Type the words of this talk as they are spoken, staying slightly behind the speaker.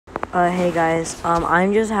Hey guys,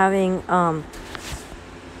 I'm just having, a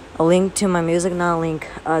link to my music, not a link.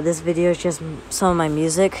 This video is just some of my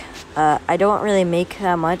music. I don't really make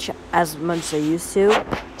that much, as much as I used to.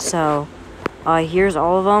 So, here's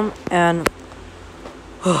all of them, and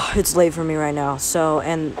it's late for me right now. So,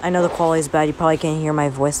 and I know the quality is bad. You probably can't hear my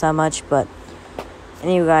voice that much, but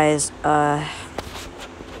anyway, guys,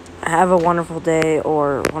 have a wonderful day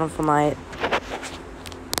or wonderful night.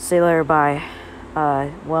 See you later, bye.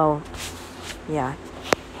 Well, yeah.